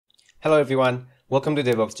Hello everyone, welcome to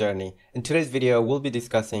DevOps Journey. In today's video, we'll be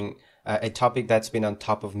discussing a topic that's been on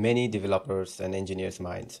top of many developers and engineers'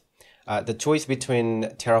 minds. The choice between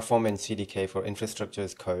Terraform and CDK for infrastructure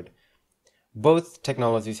as code. Both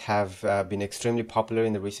technologies have been extremely popular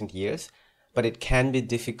in the recent years, but it can be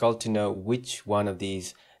difficult to know which one of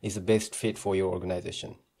these is the best fit for your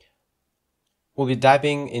organization. We'll be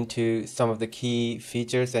diving into some of the key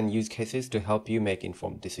features and use cases to help you make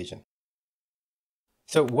informed decisions.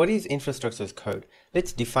 So what is infrastructure as code?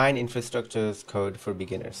 Let's define infrastructure as code for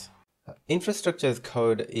beginners. Infrastructure as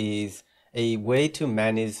code is a way to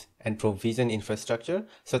manage and provision infrastructure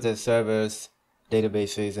such as servers,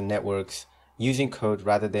 databases, and networks using code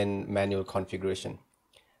rather than manual configuration.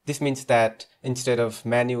 This means that instead of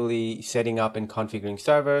manually setting up and configuring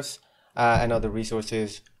servers and other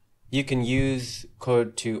resources, you can use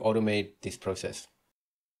code to automate this process.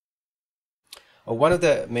 One of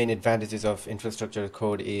the main advantages of infrastructure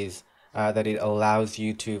code is that it allows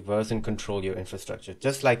you to version control your infrastructure,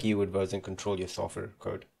 just like you would version control your software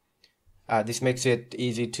code. This makes it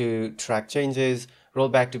easy to track changes, roll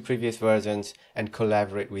back to previous versions, and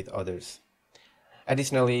collaborate with others.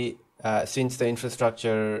 Additionally, since the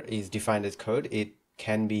infrastructure is defined as code, it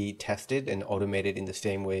can be tested and automated in the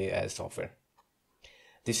same way as software.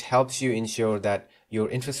 This helps you ensure that your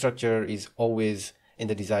infrastructure is always in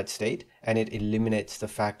the desired state, and it eliminates the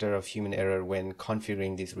factor of human error when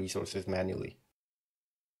configuring these resources manually.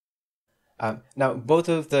 Now, both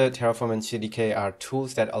of the Terraform and CDK are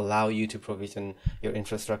tools that allow you to provision your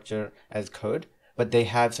infrastructure as code, but they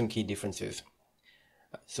have some key differences.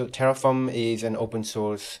 So Terraform is an open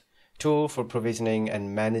source tool for provisioning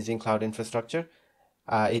and managing cloud infrastructure.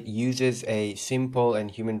 It uses a simple and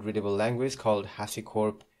human-readable language called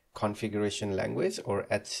HashiCorp Configuration Language, or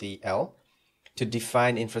HCL, to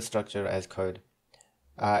define infrastructure as code.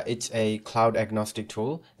 It's a cloud agnostic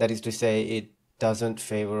tool. That is to say, it doesn't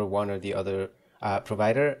favor one or the other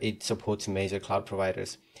provider. It supports major cloud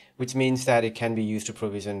providers, which means that it can be used to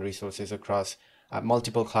provision resources across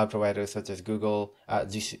multiple cloud providers such as Google,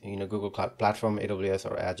 Google Cloud Platform, AWS,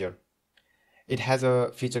 or Azure. It has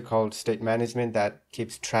a feature called state management that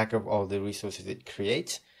keeps track of all the resources it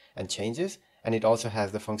creates and changes. And it also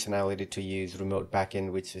has the functionality to use remote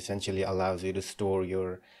backend, which essentially allows you to store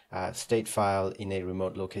your state file in a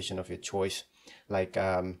remote location of your choice, like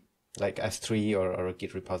S3 or a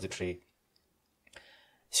Git repository.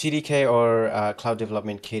 CDK, or Cloud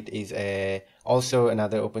Development Kit, is also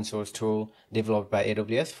another open source tool developed by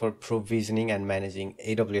AWS for provisioning and managing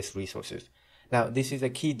AWS resources. Now, this is a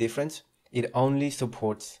key difference. It only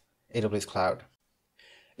supports AWS Cloud.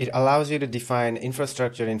 It allows you to define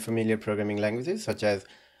infrastructure in familiar programming languages such as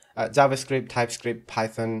JavaScript, TypeScript,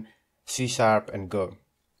 Python, C#, and Go.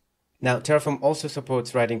 Now, Terraform also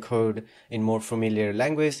supports writing code in more familiar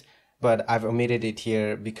language, but I've omitted it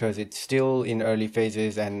here because it's still in early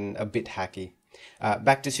phases and a bit hacky.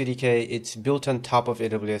 Back to CDK, it's built on top of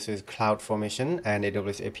AWS's CloudFormation and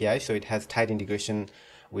AWS API, so it has tight integration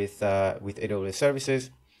with AWS services.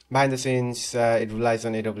 Behind the scenes, it relies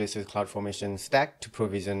on AWS's CloudFormation stack to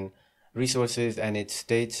provision resources, and its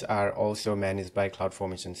states are also managed by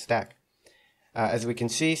CloudFormation stack. As we can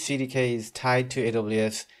see, CDK is tied to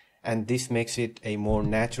AWS, and this makes it a more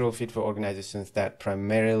natural fit for organizations that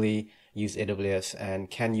primarily use AWS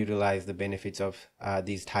and can utilize the benefits of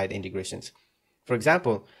these tight integrations. For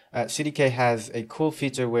example, CDK has a cool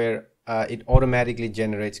feature where it automatically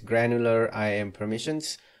generates granular IAM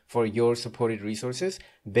permissions for your supported resources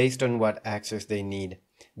based on what access they need.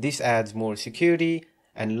 This adds more security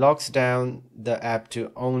and locks down the app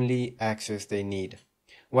to only access they need.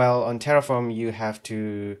 While on Terraform, you have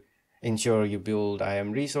to ensure you build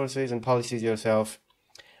IAM resources and policies yourself.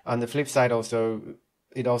 On the flip side,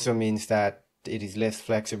 it also means that it is less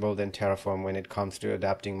flexible than Terraform when it comes to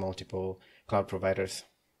adapting multiple cloud providers.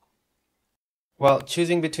 While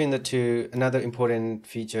choosing between the two, another important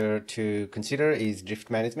feature to consider is drift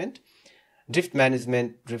management. Drift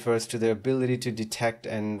management refers to the ability to detect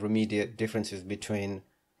and remediate differences between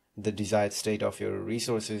the desired state of your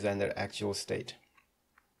resources and their actual state.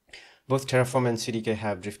 Both Terraform and CDK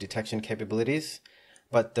have drift detection capabilities,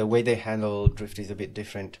 but the way they handle drift is a bit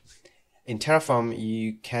different. In Terraform,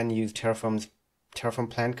 you can use Terraform's Terraform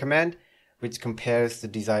plan command, which compares the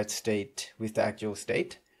desired state with the actual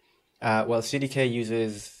state. While CDK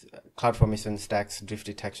uses CloudFormation Stack's drift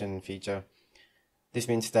detection feature. This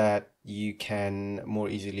means that you can more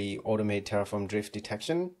easily automate Terraform drift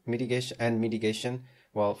detection, mitigation,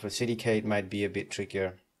 while for CDK it might be a bit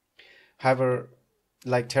trickier. However,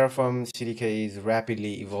 like Terraform, CDK is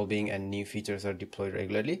rapidly evolving and new features are deployed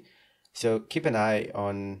regularly. So keep an eye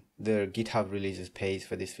on their GitHub releases page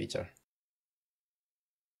for this feature.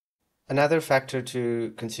 Another factor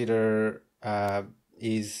to consider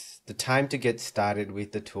is the time to get started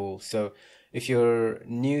with the tool. So if you're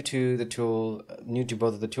new to the tool, new to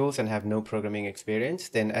both of the tools and have no programming experience,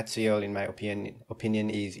 then HCL, in my opinion,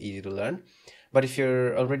 is easy to learn. But if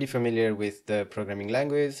you're already familiar with the programming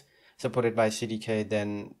language supported by CDK,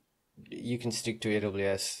 then you can stick to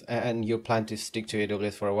AWS, and you plan to stick to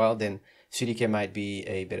AWS for a while, then CDK might be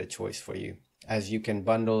a better choice for you, as you can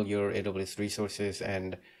bundle your AWS resources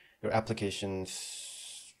and your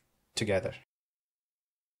applications together.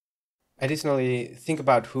 Additionally, think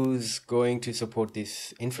about who's going to support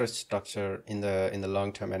this infrastructure in the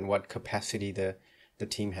long term and what capacity the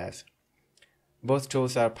team has. Both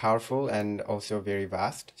tools are powerful and also very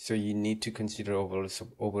vast, so you need to consider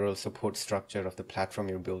overall support structure of the platform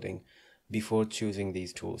you're building before choosing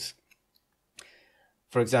these tools.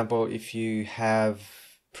 For example, if you have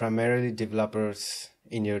primarily developers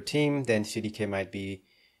in your team, then CDK might be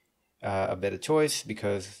a better choice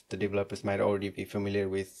because the developers might already be familiar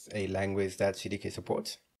with a language that CDK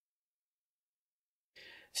supports.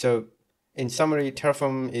 So in summary,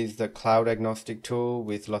 Terraform is the cloud agnostic tool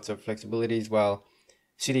with lots of flexibilities, while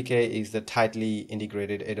CDK is the tightly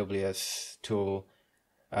integrated AWS tool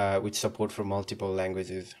with support for multiple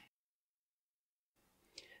languages.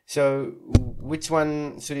 So which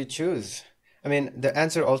one should you choose? I mean, the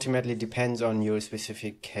answer ultimately depends on your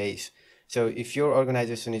specific case. So if your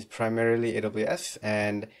organization is primarily AWS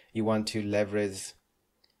and you want to leverage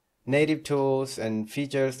native tools and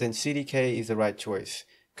features, then CDK is the right choice,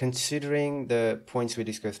 considering the points we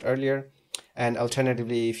discussed earlier. And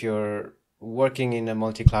alternatively, if you're working in a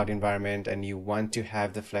multi-cloud environment and you want to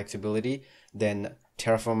have the flexibility, then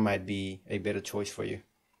Terraform might be a better choice for you.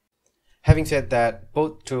 Having said that,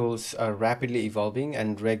 both tools are rapidly evolving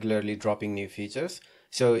and regularly dropping new features.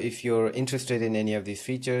 So if you're interested in any of these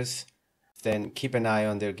features, then keep an eye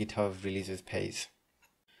on their GitHub releases page.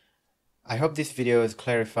 I hope this video has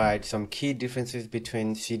clarified some key differences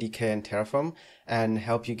between CDK and Terraform and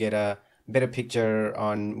help you get a better picture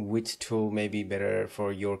on which tool may be better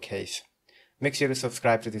for your case. Make sure to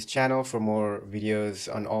subscribe to this channel for more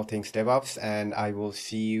videos on all things DevOps, and I will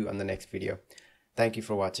see you on the next video. Thank you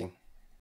for watching.